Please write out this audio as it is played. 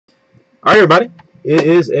All right, everybody. It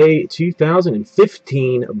is a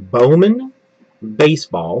 2015 Bowman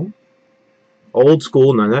baseball, old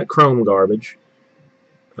school, none of that chrome garbage.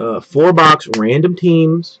 4-box random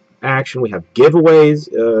teams action. We have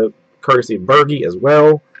giveaways, courtesy of Bergie as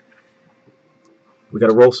well. We got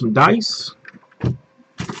to roll some dice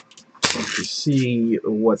to see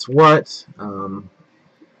what's what.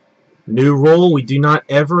 New rule: we do not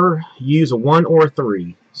ever use a 1 or a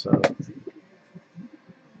 3. So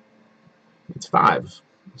it's 5.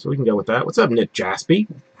 So we can go with that. What's up, Nick Jaspy?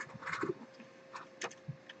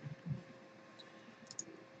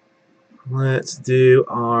 Let's do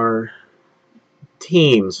our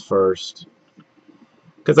teams first,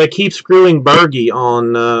 because I keep screwing Bergie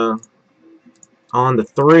on the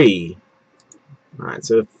 3. All right,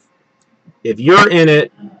 so if you're in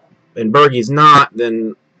it and Bergie's not,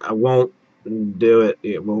 then I won't do it.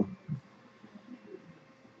 It will.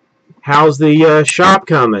 How's the shop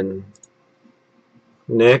coming,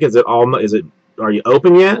 Nick? Is it all? Is it? Are you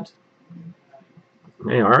open yet?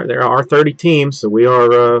 Hey, all right, there are 30 teams, so we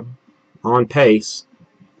are on pace.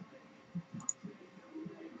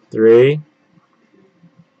 3,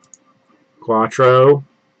 Quattro,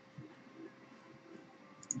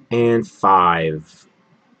 and 5.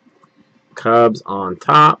 Cubs on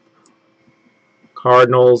top,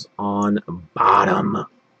 Cardinals on bottom.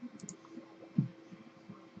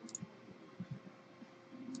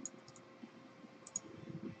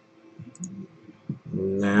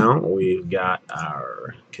 Now we've got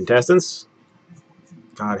our contestants.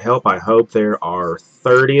 God help, I hope there are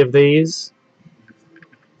 30 of these.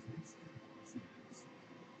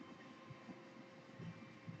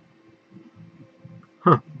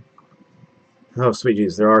 Huh. Oh, sweet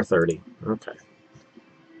Jesus, there are 30. Okay.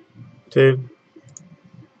 2.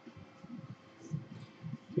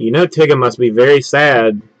 You know Tigga must be very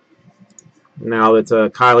sad now that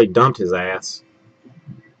Kylie dumped his ass.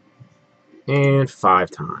 And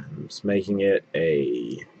 5 times, making it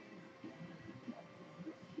a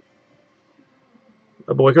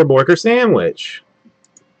Boiker sandwich.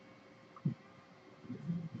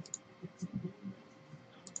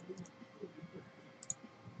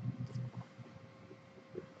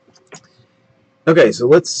 Okay, so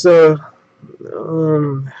let's how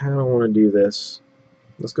do I want to do this?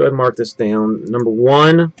 Let's go ahead and mark this down. Number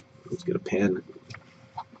 1, let's get a pen.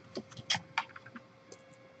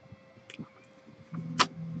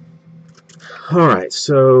 Alright,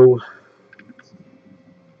 so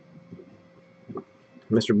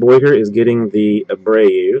Mr. Boiger is getting the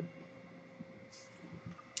Abreu.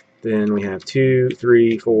 Then we have 2,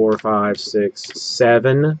 3, 4, 5, 6,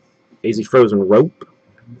 7. AZ Frozen Rope.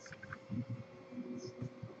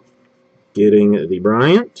 Getting the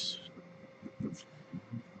Bryant.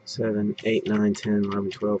 7, 8, 9, 10,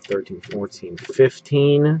 11, 12, 13, 14,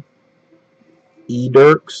 15.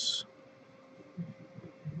 E-Dirks.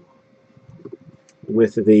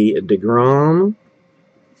 With the DeGrom.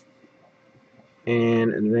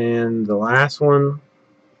 And then the last one,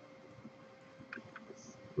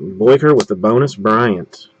 Boiker with the bonus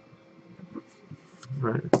Bryant. All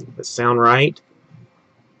right, does that sound right?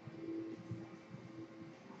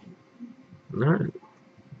 All right.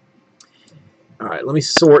 All right, let me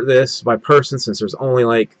sort this by person since there's only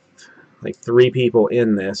like 3 people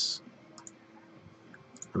in this.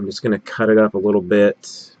 I'm just going to cut it up a little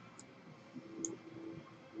bit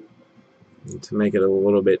to make it a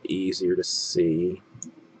little bit easier to see.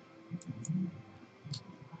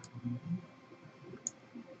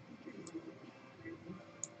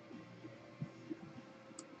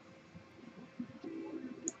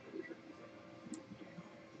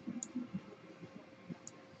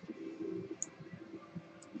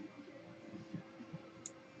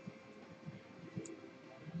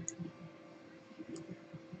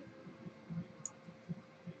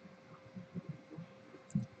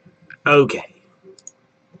 Okay.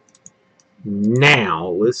 Now,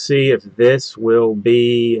 let's see if this will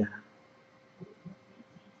be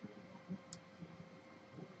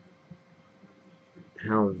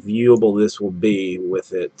how viewable this will be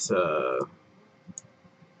with it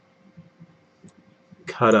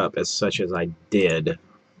cut up as such as I did.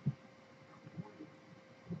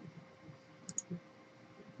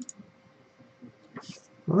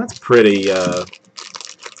 Well, that's pretty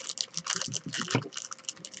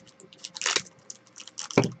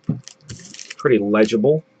pretty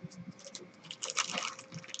legible.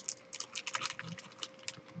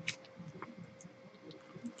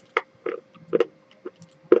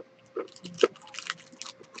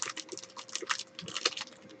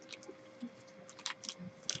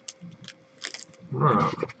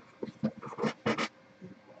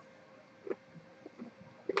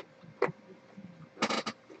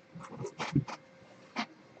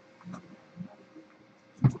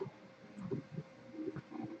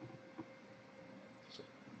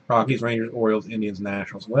 Rockies, Rangers, Orioles, Indians,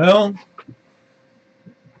 Nationals. Well,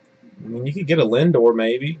 I mean, you could get a Lindor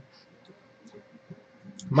maybe.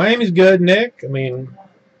 Miami's good, Nick. I mean,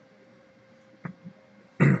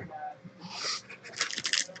 I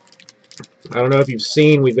don't know if you've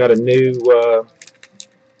seen. We've got a new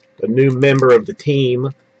member of the team.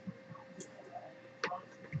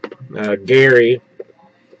 Gary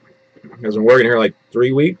has been working here like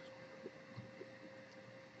 3 weeks.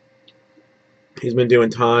 He's been doing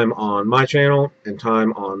time on my channel and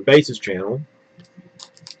time on Base's channel.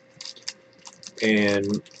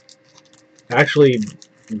 And actually,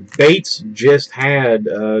 Bates just had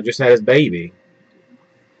his baby.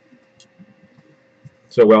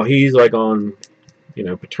 So while he's like on,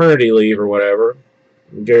 paternity leave or whatever,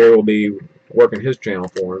 Gary will be working his channel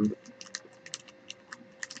for him.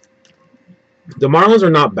 The Marlins are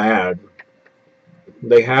not bad.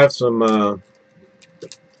 They have some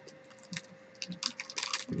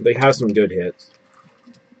good hits.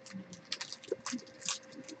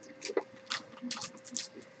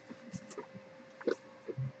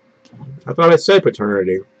 I thought I said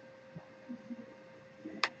paternity.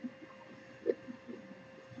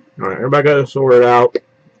 All right, everybody got to sort it out.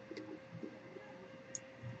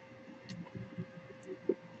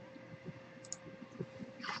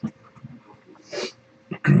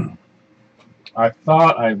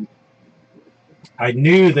 I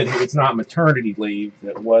knew that it's not maternity leave.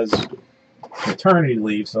 It was maternity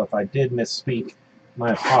leave. So if I did misspeak,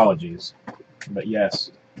 my apologies. But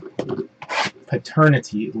yes,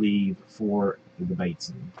 paternity leave for the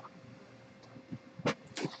Bateson.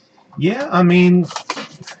 Yeah, I mean,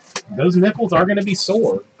 those nipples are going to be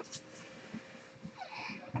sore.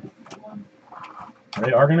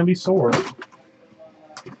 They are going to be sore.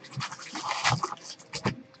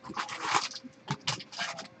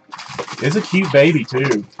 It's a cute baby,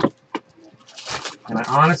 too. And I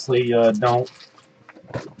honestly don't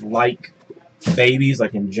like babies,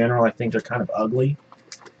 like in general. I think they're kind of ugly.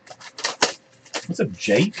 What's up,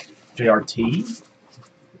 Jake? JRT?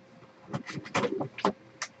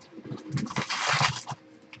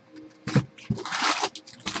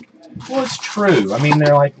 Well, it's true. I mean,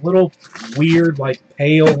 they're like little weird, like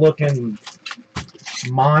pale-looking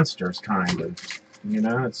monsters, kind of.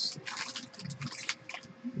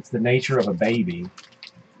 It's the nature of a baby.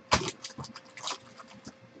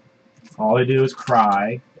 All they do is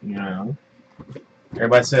cry,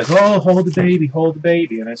 Everybody says, "Oh, hold the baby, hold the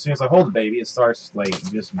baby," and as soon as I hold the baby, it starts like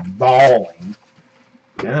just bawling.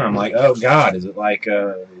 And I'm like, "Oh God, is it like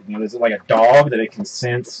is it like a dog that it can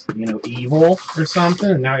sense, evil or something?"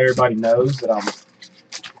 And now everybody knows that I'm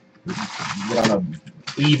a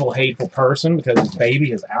evil, hateful person because this baby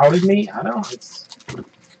has outed me.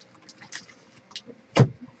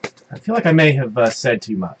 I feel like I may have said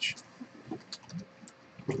too much.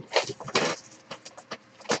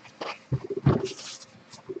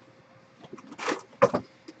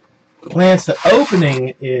 Lance, the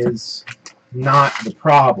opening is not the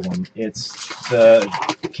problem. It's the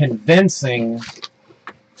convincing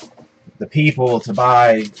the people to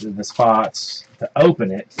buy the spots to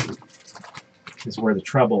open it is where the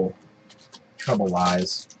trouble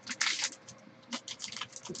lies.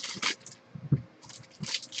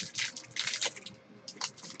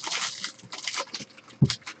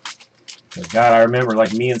 God, I remember,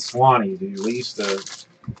 like, me and Swanee, dude, we used to,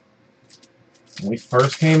 when we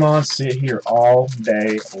first came on, sit here all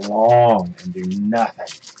day long and do nothing.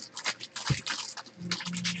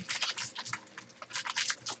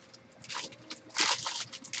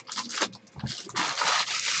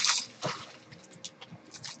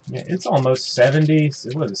 Yeah, it's almost 70.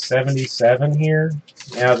 What is it, 77 here?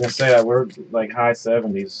 Yeah, I was going to say that we're like high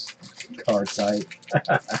 70s card type.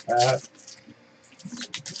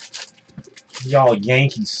 Y'all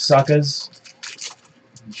Yankee suckers.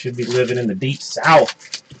 You should be living in the deep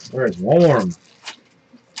south where it's warm.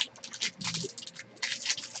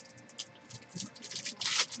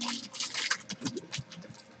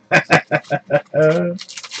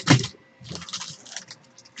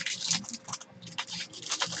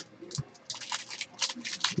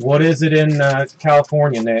 What is it in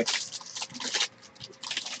California, Nick?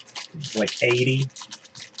 Like 80?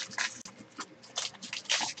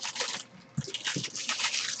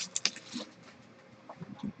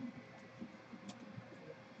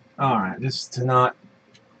 Alright, just to not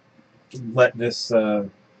let this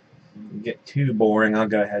get too boring, I'll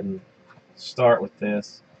go ahead and start with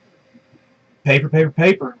this. Paper, paper,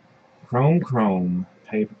 paper. Chrome, chrome.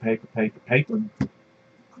 Paper, paper, paper, paper.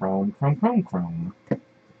 Chrome, chrome, chrome, chrome.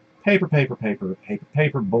 Paper, paper, paper, paper,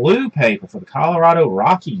 paper. Blue paper for the Colorado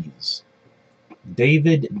Rockies.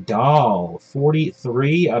 David Dahl,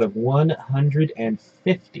 43 out of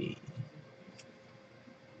 150.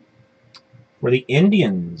 For the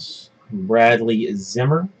Indians, Bradley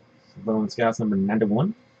Zimmer, Bowman Scouts number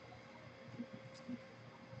 91.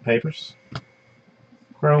 Papers.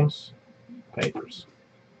 Chromes. Papers.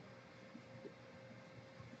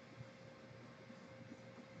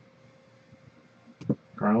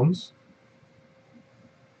 Chromes.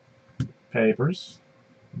 Papers.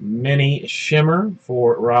 Mini Shimmer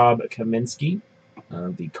for Rob Kaminsky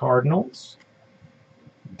of the Cardinals.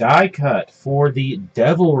 Die cut for the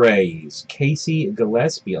Devil Rays, Casey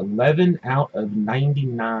Gillespie, 11 out of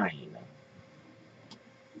 99.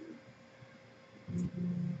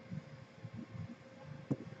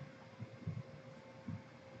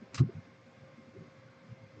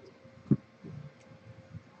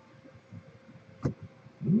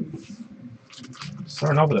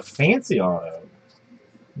 Starting off with a fancy auto.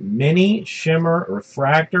 Mini Shimmer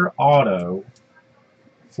Refractor Auto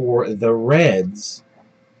for the Reds,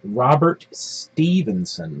 Robert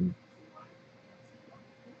Stevenson.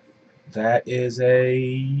 That is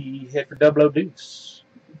a hit for Double O Deuce.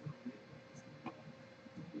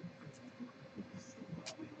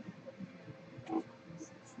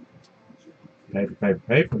 Paper, paper,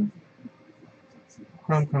 paper.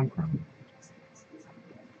 Chrome, chrome, chrome.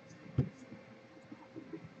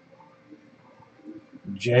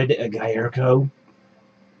 Jed Gaerko.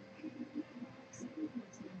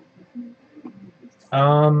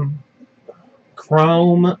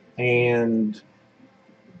 Chrome, and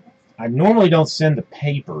I normally don't send the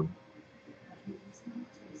paper.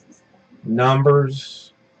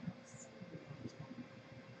 Numbers.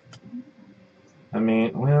 I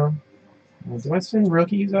mean, well, do I send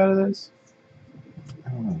rookies out of this? I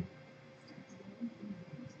don't know.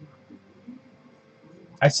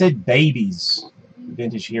 I said babies.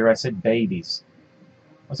 Vintage here, I said babies.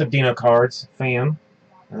 What's up, Dino Cards? Fan.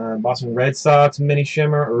 Boston Red Sox, Mini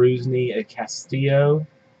Shimmer, Urusny Castillo.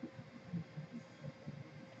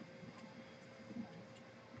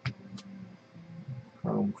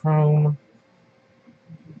 Chrome, chrome.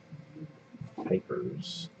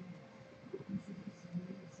 Papers.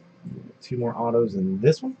 Two more autos in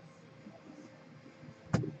this one.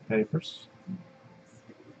 Papers.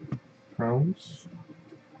 Chromes.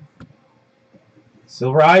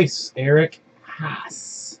 Silver Ice, Eric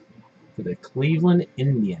Haas for the Cleveland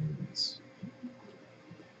Indians.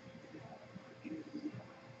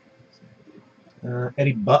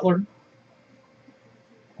 Eddie Butler,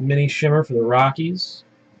 Mini Shimmer for the Rockies.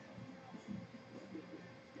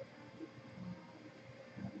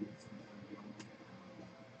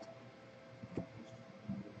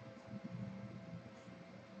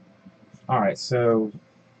 All right, so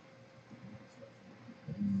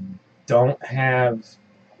don't have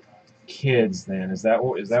kids then. Is that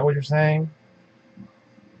what you're saying?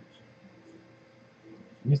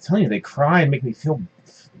 I'm just telling you, they cry and make me feel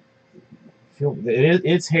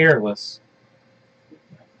it's hairless.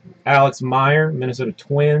 Alex Meyer, Minnesota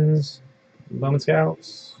Twins, Bowman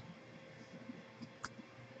Scouts.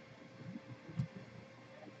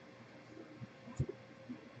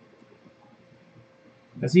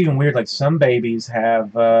 That's even weird. Like some babies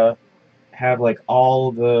have like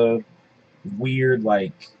all the weird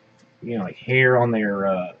like like hair on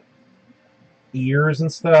their ears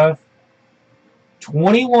and stuff.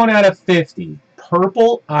 21 out of 50.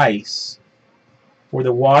 Purple Ice for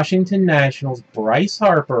the Washington Nationals, Bryce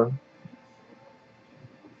Harper,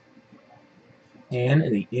 and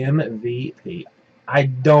the MVP. I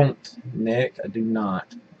don't, Nick. I do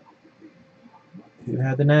not. Who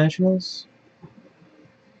had the Nationals?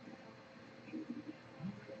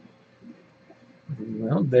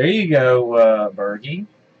 Well, there you go, Bergie.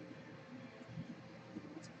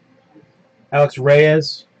 Alex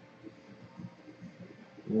Reyes,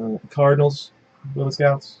 Cardinals, Bowman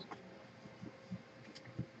Scouts.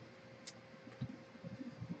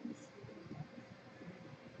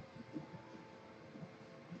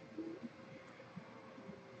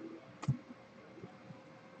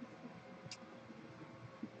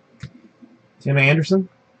 Tim Anderson,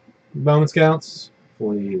 Bowman Scouts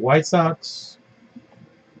for the White Sox.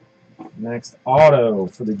 Next auto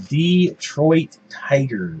for the Detroit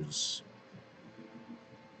Tigers.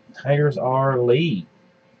 Tigers are Lee.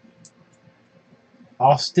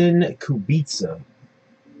 Austin Kubica.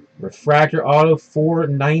 Refractor auto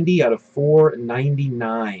 490 out of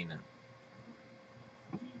 499.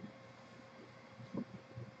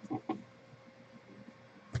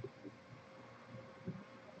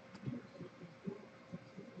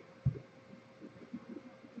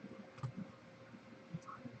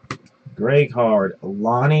 Gray card,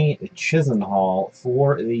 Lonnie Chisenhall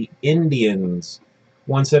for the Indians.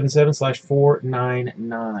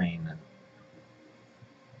 177/499.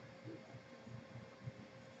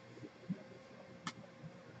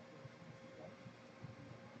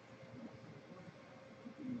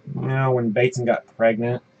 You know, when Bateson got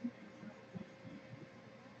pregnant,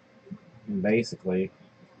 basically.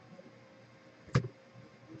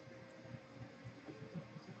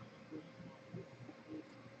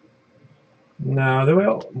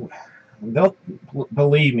 No, they'll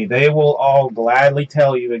believe me. They will all gladly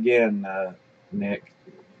tell you again, Nick.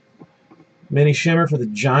 Mini Shimmer for the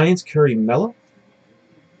Giants, Curry Mello.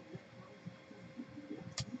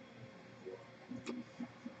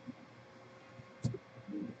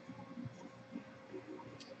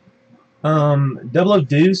 Double O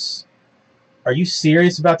Deuce. Are you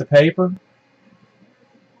serious about the paper?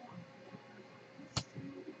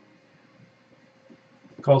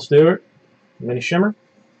 Cole Stewart, Mini Shimmer.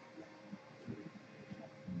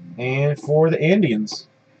 And for the Indians,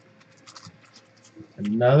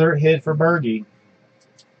 another hit for Bergie.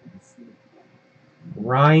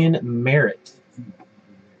 Ryan Merritt.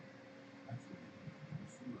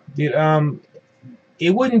 Dude, it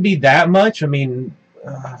wouldn't be that much. I mean,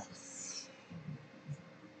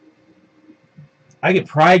 I could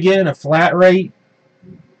probably get in a flat rate.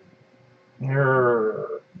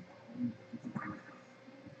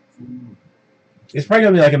 It's probably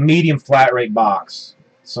gonna be like a medium flat rate box.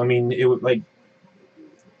 So I mean, it would like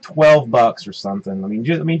 $12 or something. I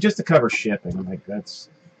mean, just to cover shipping. Like that's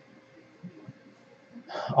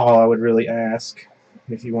all I would really ask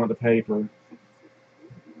if you want the paper.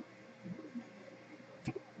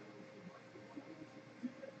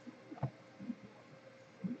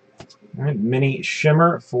 All right, Mini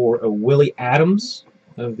Shimmer for Willie Adams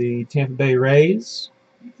of the Tampa Bay Rays.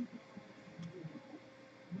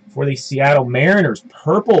 For the Seattle Mariners,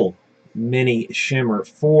 purple Mini Shimmer,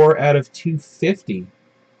 4/250.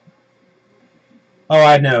 Oh,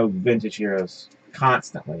 I know Vintage Heroes.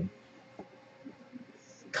 Constantly.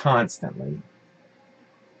 Constantly.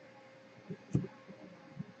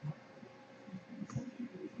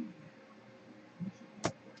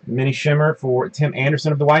 Mini Shimmer for Tim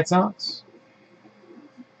Anderson of the White Sox.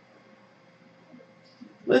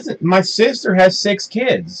 Listen, my sister has 6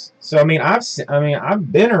 kids, so I mean,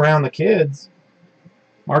 I've been around the kids.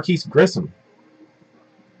 Marquise Grissom.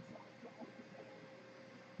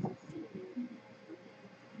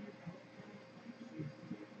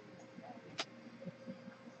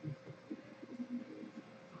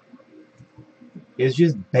 It's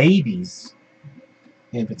just babies,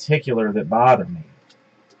 in particular, that bother me.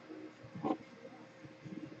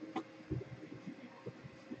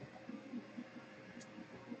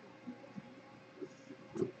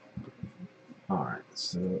 Alright,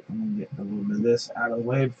 so I'm going to get a little bit of this out of the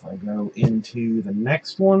way before I go into the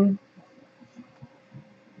next one.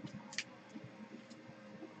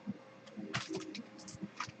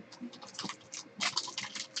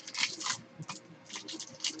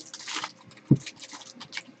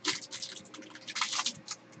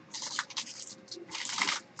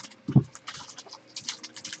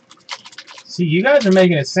 See, you guys are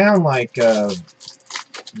making it sound like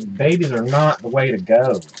babies are not the way to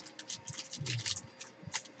go.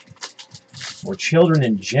 Or children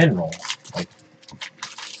in general. Like,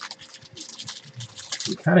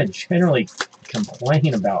 we kind of generally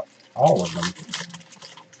complain about all of them.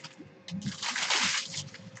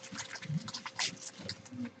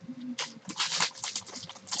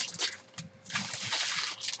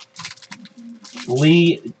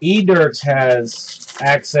 Lee E-Dirks has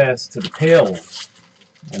access to the pills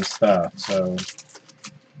and stuff, so.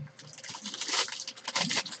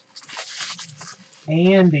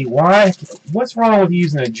 Andy, what's wrong with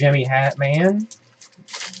using a Jimmy hat, man?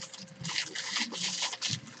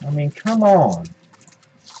 I mean, come on.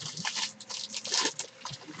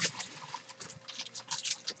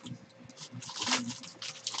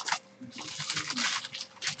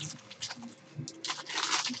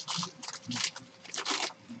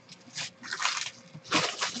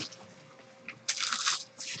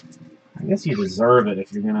 I guess you deserve it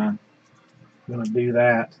if you're gonna do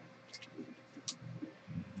that.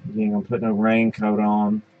 You ain't gonna put no raincoat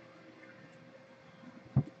on.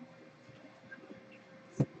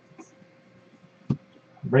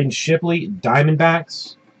 Braden Shipley,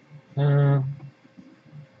 Diamondbacks.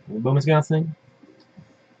 Bowman's got thing.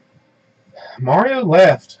 Mario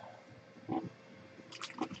left.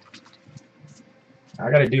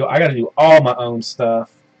 I gotta do all my own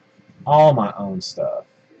stuff. All my own stuff.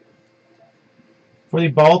 For the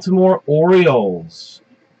Baltimore Orioles,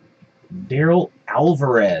 Daryl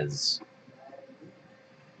Alvarez.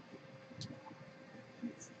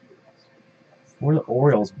 For the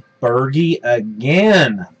Orioles, Berge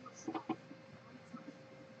again.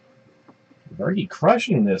 Berge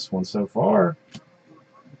crushing this one so far.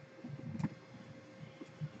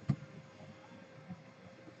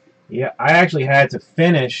 Yeah, I actually had to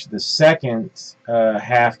finish the second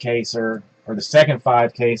half caser, or the second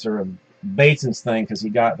 5-caser of Bateson's thing, because he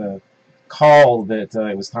got the call that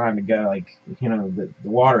it was time to go, like, you know, the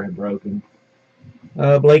water had broken.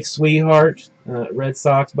 Blake Sweetheart, Red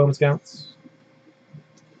Sox, Bowman Scouts.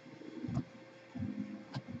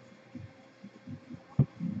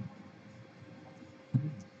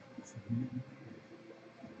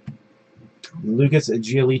 Lucas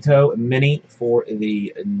Giolito, mini for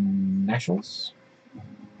the Nationals.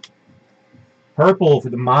 Purple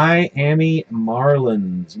for the Miami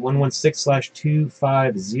Marlins,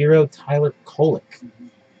 116/250, Tyler Kolek.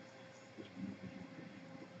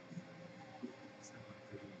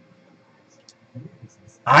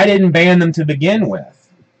 I didn't ban them to begin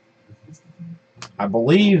with. I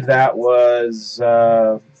believe that was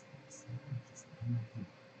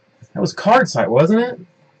Card Site, wasn't it?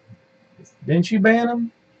 Didn't you ban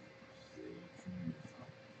them?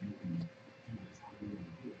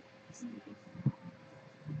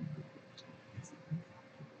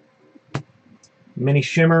 Mini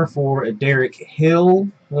Shimmer for Derek Hill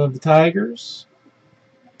of the Tigers.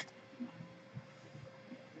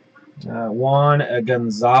 Juan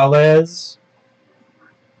Gonzalez,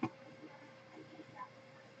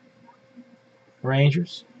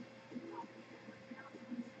 Rangers.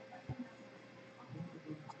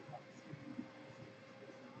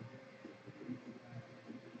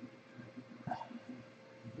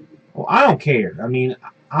 Well, I don't care. I mean,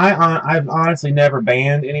 I've honestly never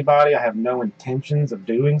banned anybody. I have no intentions of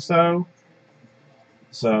doing so.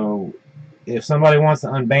 So, if somebody wants to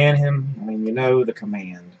unban him, I mean, you know the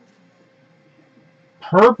command.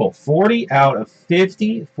 Purple,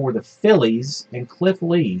 40/50 for the Phillies and Cliff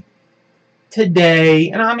Lee today.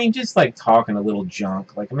 And I mean, just like talking a little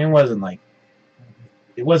junk. Like, I mean, it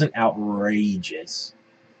wasn't outrageous.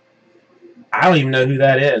 I don't even know who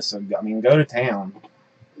that is. So, I mean, go to town.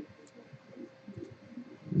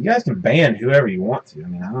 You guys can ban whoever you want to. I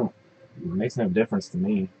mean, it makes no difference to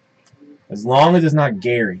me. As long as it's not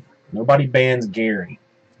Gary. Nobody bans Gary.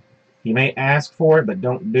 He may ask for it, but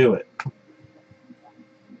don't do it.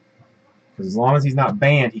 Because as long as he's not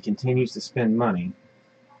banned, he continues to spend money.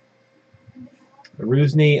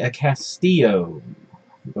 Rusney Castillo.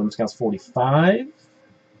 Bowman Scouts 45.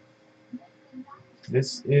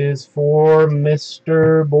 This is for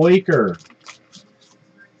Mr. Boyker.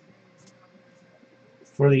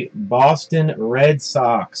 For the Boston Red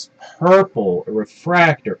Sox, purple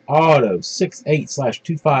refractor auto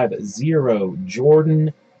 68/250,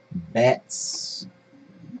 Jordan Betts.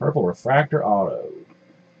 Purple refractor auto.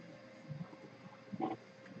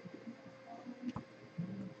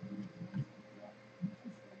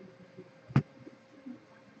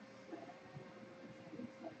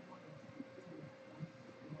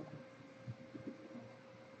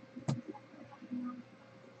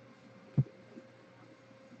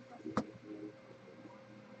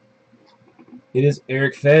 It is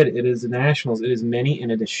Eric Fed. It is the Nationals. It is mini, and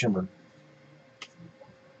it is shimmer.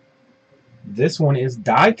 This one is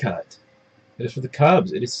die cut. It is for the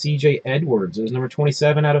Cubs. It is C.J. Edwards. It is number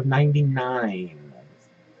 27/99.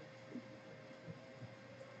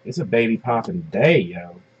 It's a baby popping day,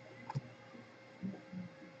 yo.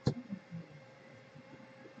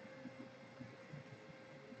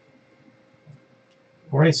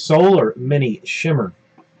 For a solar mini shimmer.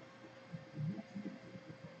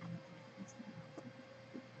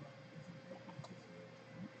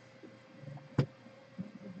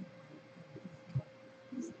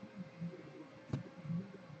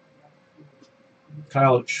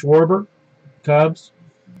 Kyle Schwarber, Cubs.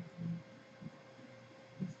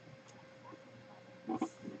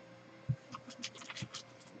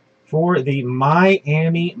 For the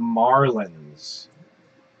Miami Marlins,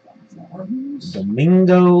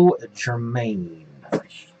 Domingo Germain.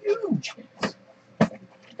 Huge.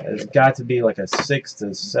 It's got to be like a $6,000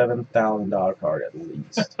 to $7,000 card at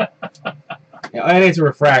least. Yeah, and it's a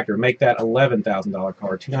refractor. Make that $11,000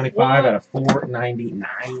 card.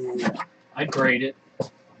 $295/499. I'd grade it.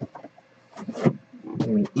 I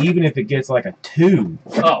mean, even if it gets like a 2,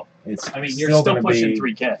 oh, it's I mean, you're still pushing be,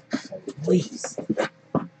 3K. At least.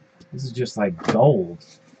 This is just like gold.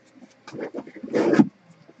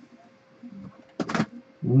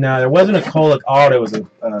 No, there wasn't a Kolek auto. It was a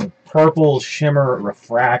purple shimmer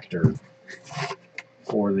refractor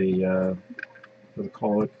for the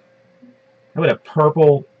Kolek. How about a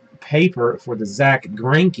purple paper for the Zach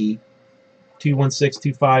Greinke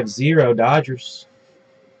 216250 Dodgers.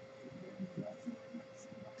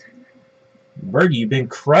 Bergie, you've been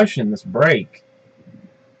crushing this break.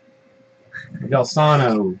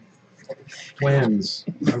 Galsano, Twins,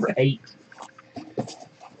 number 8.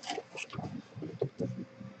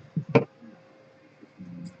 That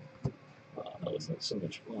was like so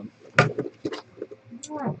much fun.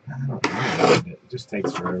 Oh, I don't know. It just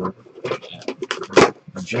takes forever.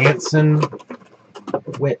 Jansen,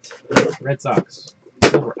 Witt, Red Sox,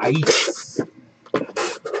 Silver Ice.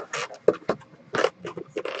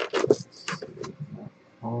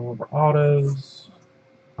 All of our autos.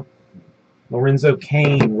 Lorenzo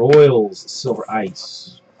Kane, Royals, Silver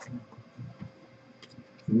Ice.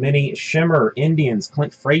 Mini Shimmer, Indians,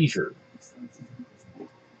 Clint Frazier.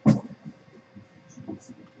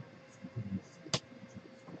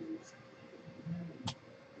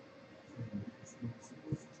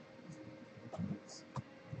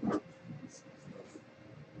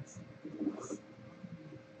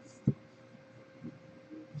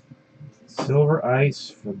 Silver Ice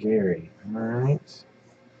for Gary. All right.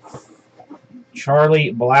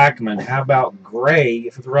 Charlie Blackman. How about Gray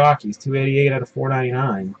for the Rockies? 288 out of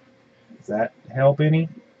 499. Does that help any?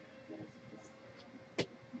 Take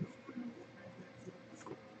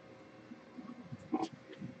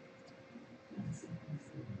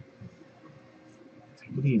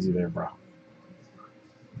it easy there, bro.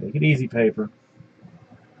 Take it easy, paper.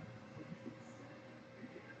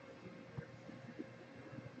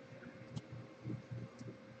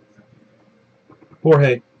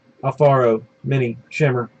 Jorge, Alfaro, Mini,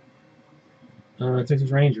 Shimmer.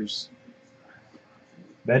 Texas Rangers.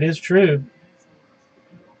 That is true.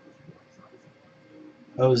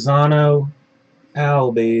 Ozano,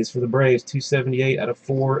 Albies for the Braves. 278 out of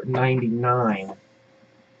 499.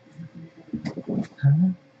 Huh?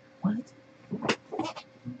 What?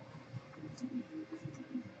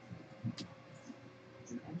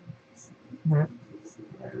 All right.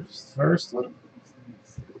 There's the first one.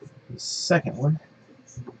 The second one.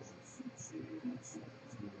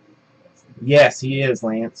 Yes, he is,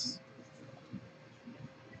 Lance.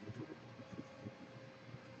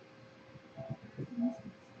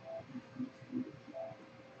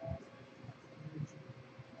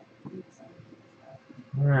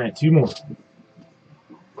 All right, two more. Two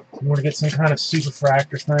more to get some kind of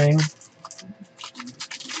superfractor thing.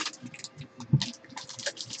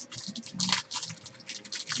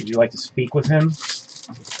 Would you like to speak with him?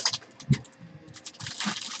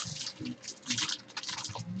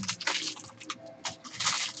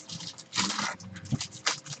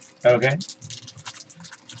 Okay.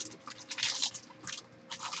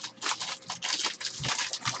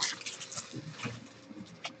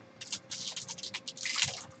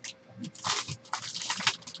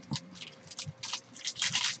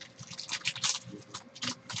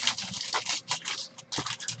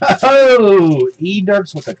 Oh,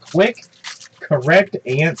 E-Dirks with a quick, correct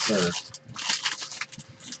answer.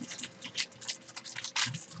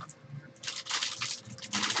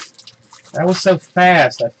 That was so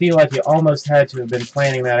fast, I feel like you almost had to have been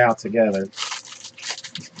planning that out together.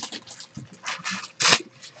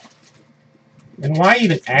 And why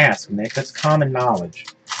even ask, Nick? That's common knowledge.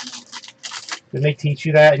 Did they teach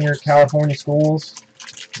you that in your California schools?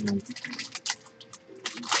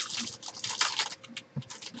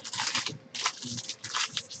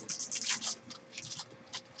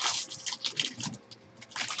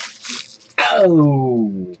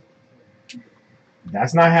 Oh!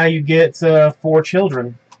 That's not how you get 4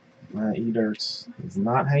 children, E-Dirts. It's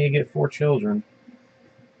not how you get 4 children.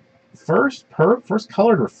 First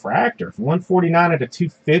colored refractor from 149 out of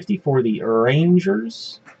 250 for the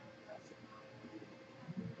Rangers.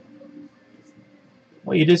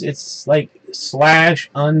 Well, it's like /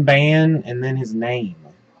 unban and then his name.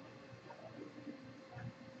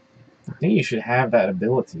 I think you should have that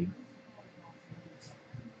ability.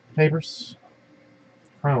 Papers.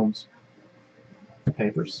 Chromes.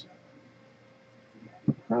 Papers.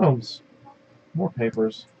 Chromes. More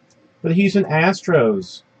papers. For the Houston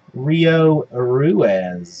Astros, Rio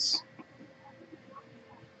Ruiz.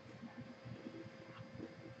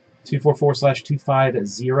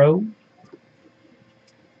 244/250.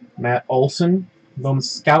 Matt Olson, Bowman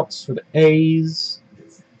Scouts for the A's.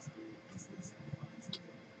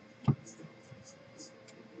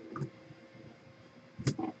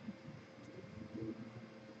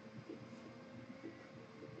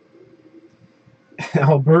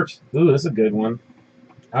 Albert, ooh, that's a good one.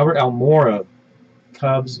 Albert Almora,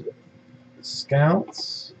 Cubs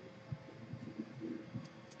Scouts.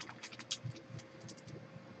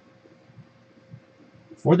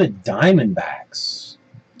 For the Diamondbacks,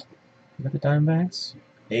 You got the Diamondbacks?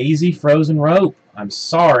 AZ Frozen Rope. I'm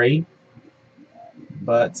sorry,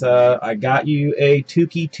 but I got you a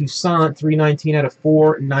Tukey Toussaint 319 out of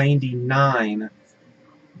 499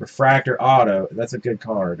 refractor auto. That's a good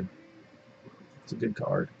card. It's a good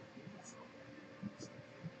card.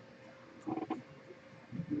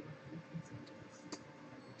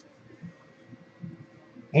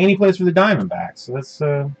 And he plays for the Diamondbacks, so that's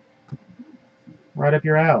right up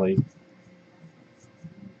your alley.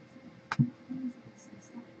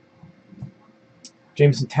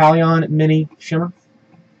 Jameson Taillon mini shimmer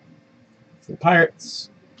for the Pirates.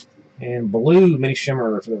 And blue mini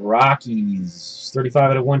shimmer for the Rockies.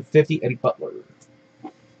 35 out of 150, Eddie Butler.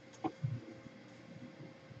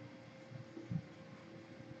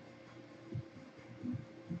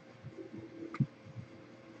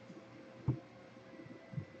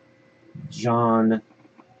 John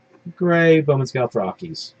Gray, Bowman Scouts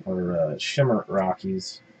Rockies, or Shimmer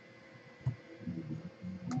Rockies.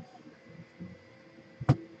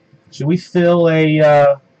 Should we fill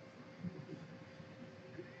a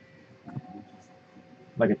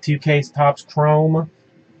like a 2K Topps Chrome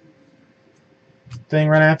thing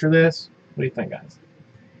right after this? What do you think, guys?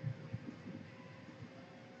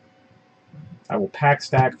 I will pack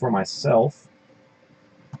stack for myself.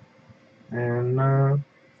 And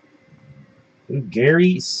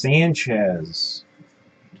Gary Sanchez.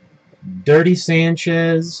 Dirty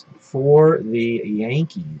Sanchez for the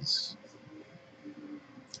Yankees.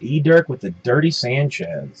 E-Dirk with the Dirty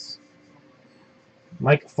Sanchez.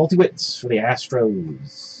 Mike Fultywitz for the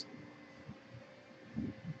Astros.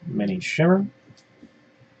 Mini Shimmer.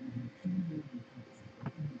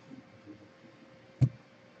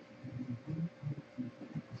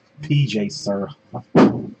 PJ Sir.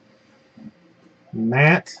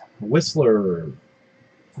 Matt Whistler.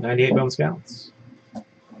 98 Bowman Scouts.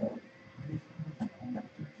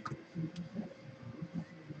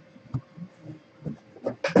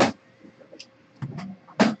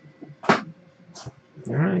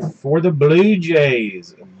 Alright, for the Blue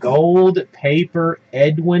Jays, gold paper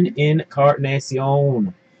Edwin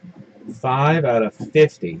Encarnacion. 5 out of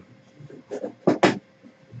 50.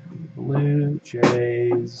 Blue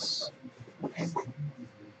Jays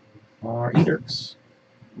are E-Dirks.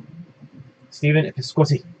 Steven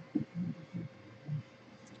Piscotti.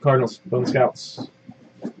 Cardinals, Bowman Scouts.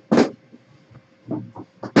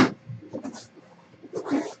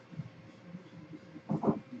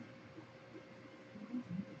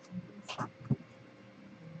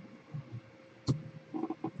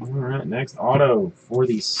 Alright, next auto for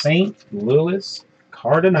the St. Louis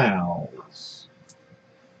Cardinals.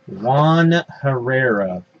 Juan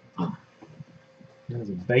Herrera. That is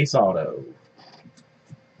a base auto.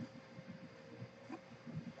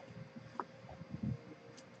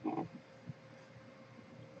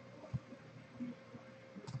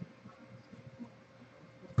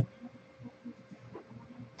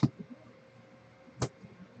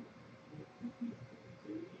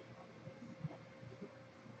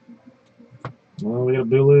 Well, we got a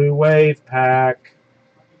blue wave pack.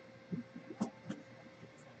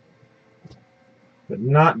 But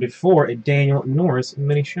not before a Daniel Norris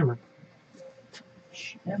mini shimmer.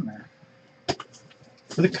 Shimmer.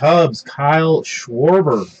 For the Cubs, Kyle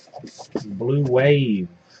Schwarber. Blue wave.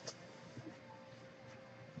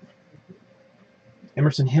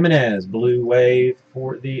 Emerson Jimenez, blue wave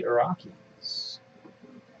for the Rockies.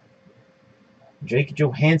 Jake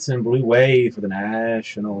Johansson, blue wave for the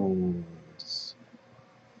Nationals.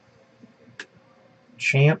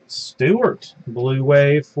 Champ Stewart, blue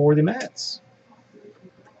wave for the Mets.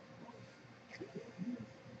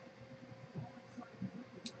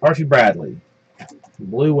 Archie Bradley,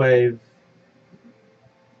 blue wave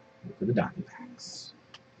for the Diamondbacks.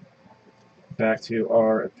 Back to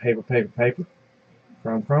our paper.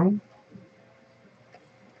 Chrome.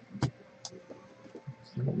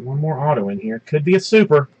 One more auto in here. Could be a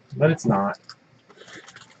super, but it's not.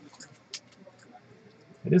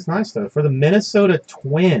 It is nice, though. For the Minnesota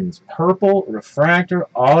Twins, purple refractor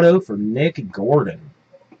auto for Nick Gordon.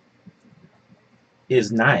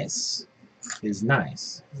 Is nice. Is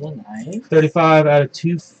nice. Is that nice? 35 out of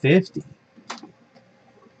 250.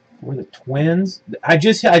 For the Twins. I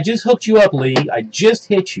just hooked you up, Lee. I just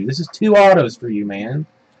hit you. This is 2 autos for you, man.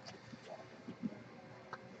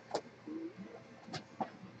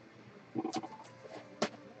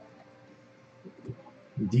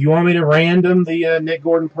 Do you want me to random the Nick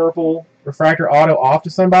Gordon purple refractor auto off to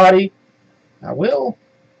somebody? I will.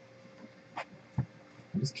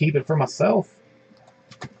 I'll just keep it for myself.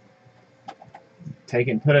 Take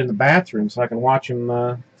it and put it in the bathroom so I can watch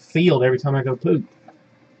him field every time I go poop.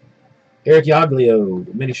 Eric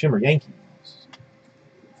Yaglio, Mini Shimmer, Yankees.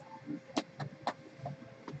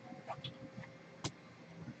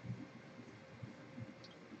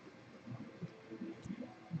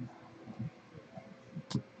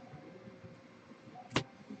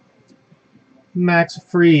 Max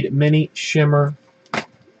Fried, Mini Shimmer,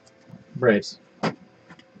 Braves.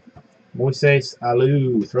 Moises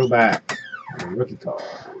Alou, throwback, rookie card.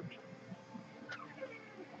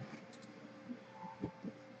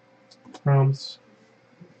 Chromes,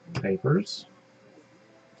 papers,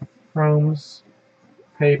 chromes,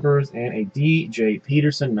 papers, and a DJ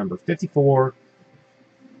Peterson, number 54,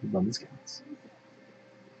 Bowman Scouts.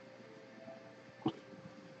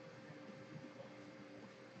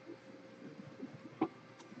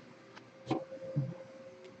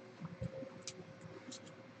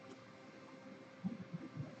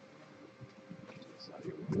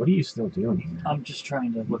 What are you still doing here? I'm just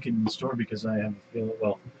trying to look in the store because I have a feeling.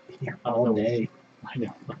 Well, Here I don't all know. day. I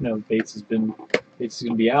know Bates is gonna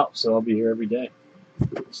be out, so I'll be here every day.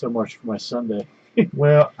 So much for my Sunday.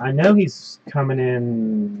 Well, I know he's coming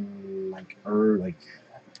in like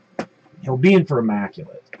he'll be in for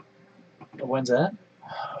Immaculate. When's that?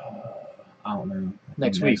 I don't know.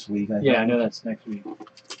 Next week. Yeah, I know that's next week.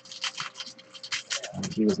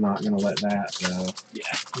 He was not going to let that go.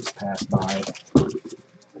 Yeah. Just pass by.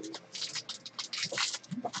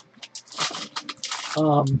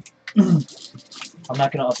 I'm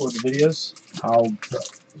not gonna upload the videos.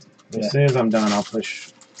 As soon as I'm done, I'll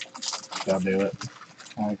do it.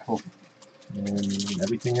 All right, cool. And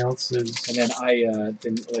everything else is. And then I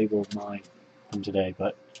didn't label mine from today,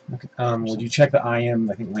 but. Okay. Would you check the IM?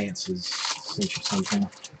 I think Lance has sent you something.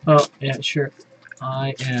 Oh yeah, sure.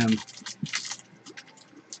 I am.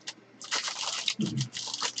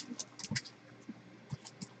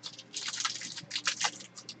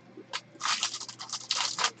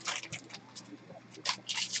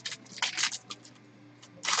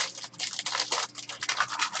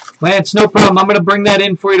 Lance, no problem. I'm going to bring that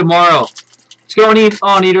in for you tomorrow. Let's go on,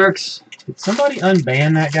 Edrix. Did somebody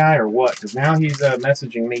unban that guy or what? Because now he's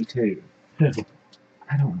messaging me too. I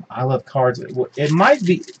don't know. I love cards. It might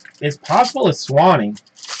be. It's possible it's Swanee.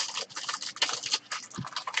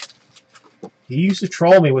 He used to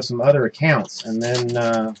troll me with some other accounts, and then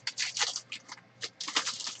I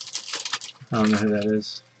don't know who that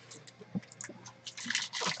is.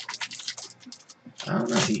 I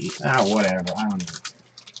don't know. Whatever. I don't know.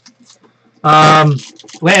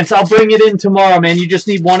 Lance, I'll bring it in tomorrow, man. You just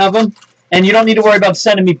need one of them, and you don't need to worry about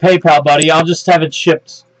sending me PayPal, buddy. I'll just have it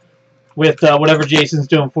shipped with whatever Jason's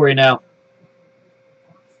doing for you now.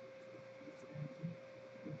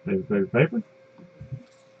 Paper.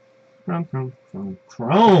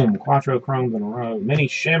 Chrome. Quattro chromes in a row. Mini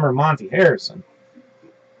Shimmer, Monty Harrison.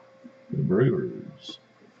 The Brewers.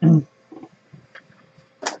 I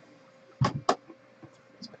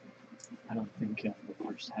don't think the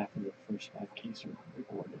first half of the first 5 keys are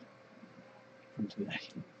recorded from today.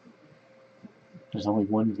 There's only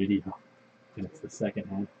one video, and it's the second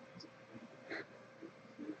half.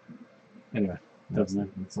 Anyway,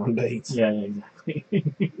 It's on Bates. Yeah, exactly.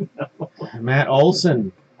 Matt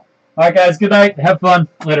Olson. All right, guys. Good night. Have fun.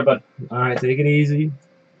 Later, bud. All right, take it easy.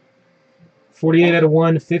 48 out of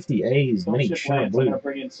 150 A's. Don't Mini ship Shimmer Lance. I'm Blue. gonna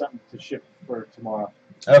bring in something to ship for tomorrow.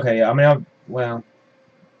 Okay, yeah. I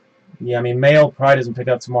mean, mail probably doesn't pick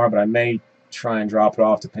up tomorrow, but I may try and drop it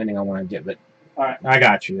off depending on when I get it. All right. I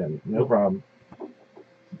got you then. No problem.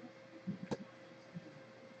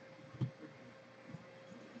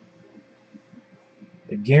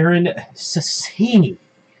 Garen Sassini.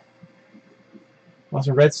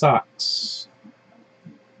 Boston Red Sox.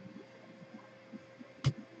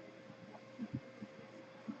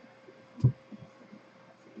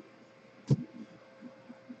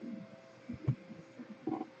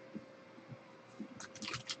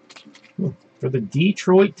 For the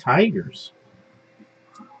Detroit Tigers.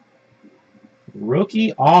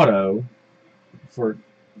 Rookie auto for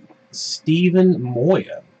Steven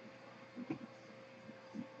Moya.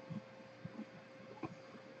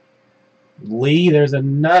 Lee, there's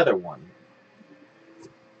another one.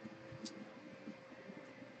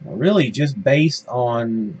 Really, just based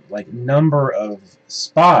on like number of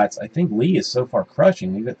spots, I think Lee is so far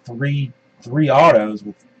crushing. We've got three autos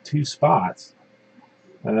with 2 spots.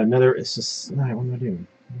 Another. It's just. What am I doing?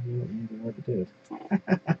 What did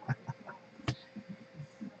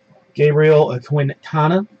Gabriel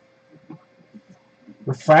Quintana.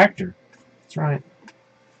 Refractor. That's right.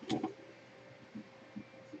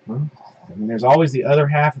 Well, I mean, there's always the other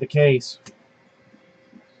half of the case.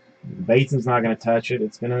 Bateson's not going to touch it.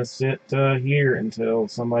 It's going to sit here until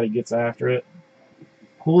somebody gets after it.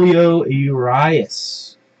 Julio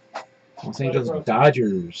Urias, Los Angeles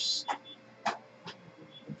Dodgers.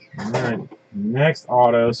 All right, next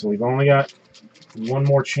auto. So we've only got one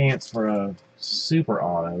more chance for a super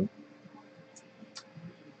auto.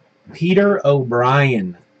 Peter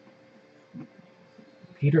O'Brien.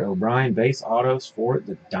 Peter O'Brien base autos for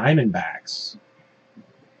the Diamondbacks.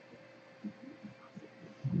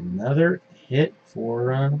 Another hit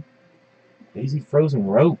for Daisy Frozen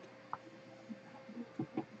Rope.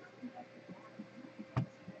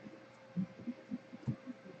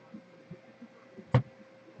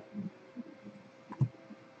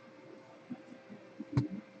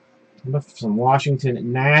 Some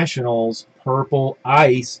Washington Nationals Purple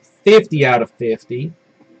Ice, 50 out of 50.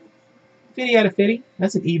 50 out of 50.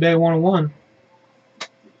 That's an eBay 101.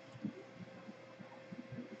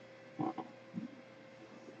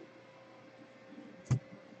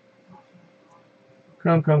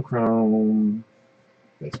 Chrome.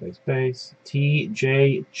 Base.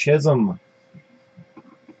 T.J. Chisholm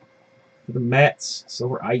for the Mets.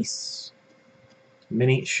 Silver Ice.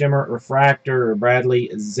 Mini Shimmer Refractor. Bradley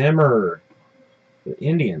Zimmer for the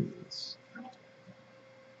Indians.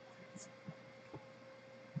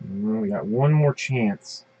 We got one more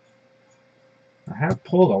chance. I have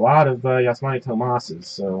pulled a lot of Yasmani Tomas's,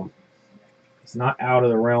 so it's not out of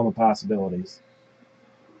the realm of possibilities.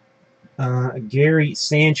 Gary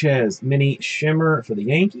Sanchez, Mini Shimmer for the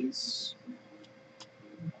Yankees.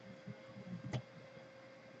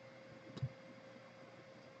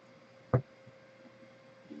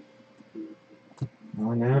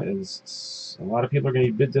 All I know is a lot of people are going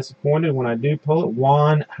to be a bit disappointed when I do pull it.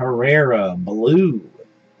 Juan Herrera, blue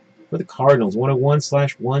for the Cardinals,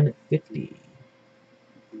 101/150.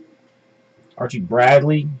 Archie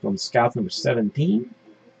Bradley from Scouts number 17.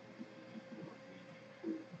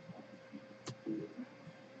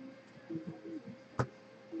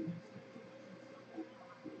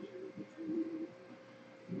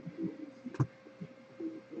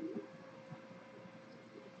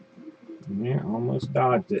 Yeah, almost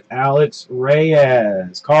dodged it. Alex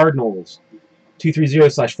Reyes, Cardinals,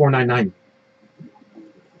 230/499.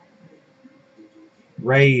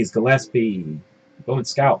 Rays, Gillespie, Bowman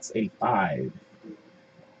Scouts, 85.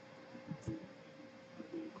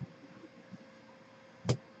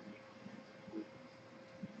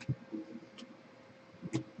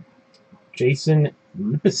 Jason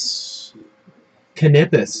Kipnis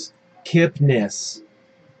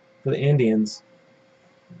for the Indians.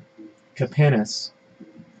 Kapenis.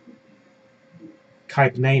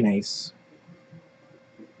 Kipnanes.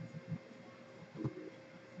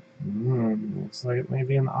 Looks like it may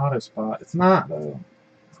be in the auto spot. It's not, though.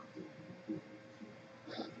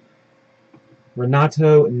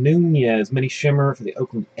 Renato Nunez, Mini Shimmer for the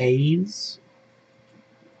Oakland A's.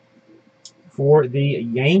 For the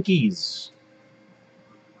Yankees,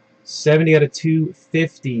 70 out of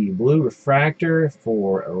 250. Blue Refractor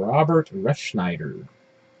for Robert Refschneider.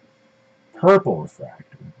 Purple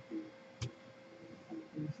Refractor.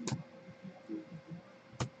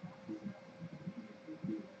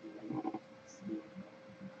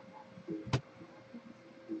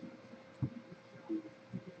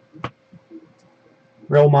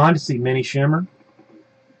 Real Mondesi, Mini Shimmer.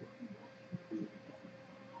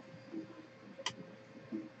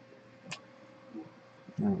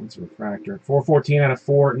 Oh, it's a refractor. 414 out of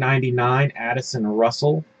 499. Addison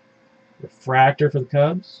Russell. Refractor for the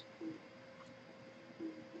Cubs.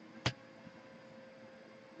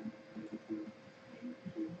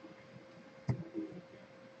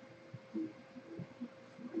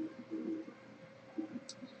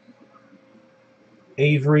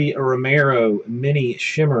 Avery Romero, Mini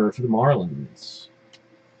Shimmer for the Marlins.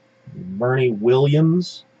 Bernie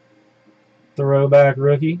Williams, throwback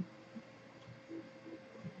rookie.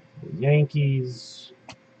 The Yankees.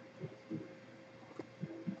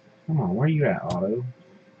 Come on, where you at, Otto?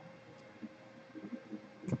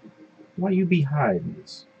 Why you be hiding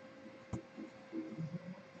this?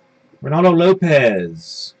 Ronaldo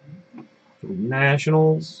Lopez for the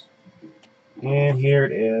Nationals. And here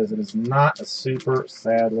it is. It is not a super,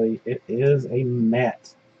 sadly. It is a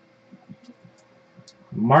Met.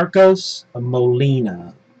 Marcos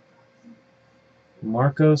Molina.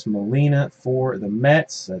 Marcos Molina for the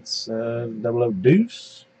Mets. That's double O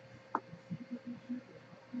deuce.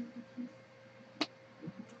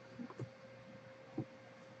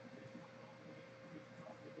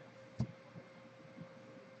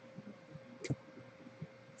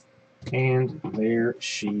 And there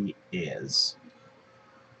she is.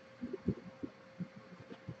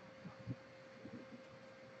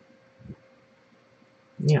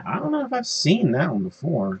 Yeah, I don't know if I've seen that one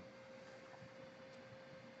before.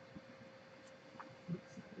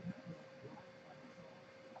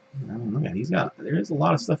 there's a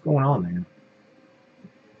lot of stuff going on there.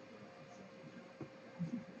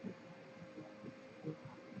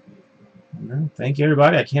 Well, thank you,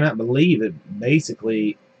 everybody. I cannot believe it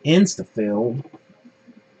basically insta-filled.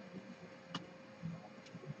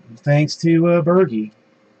 Thanks to Bergie.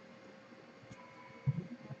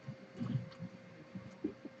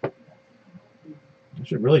 I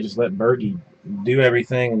should really just let Bergie do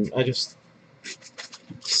everything, and I just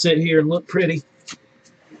sit here and look pretty.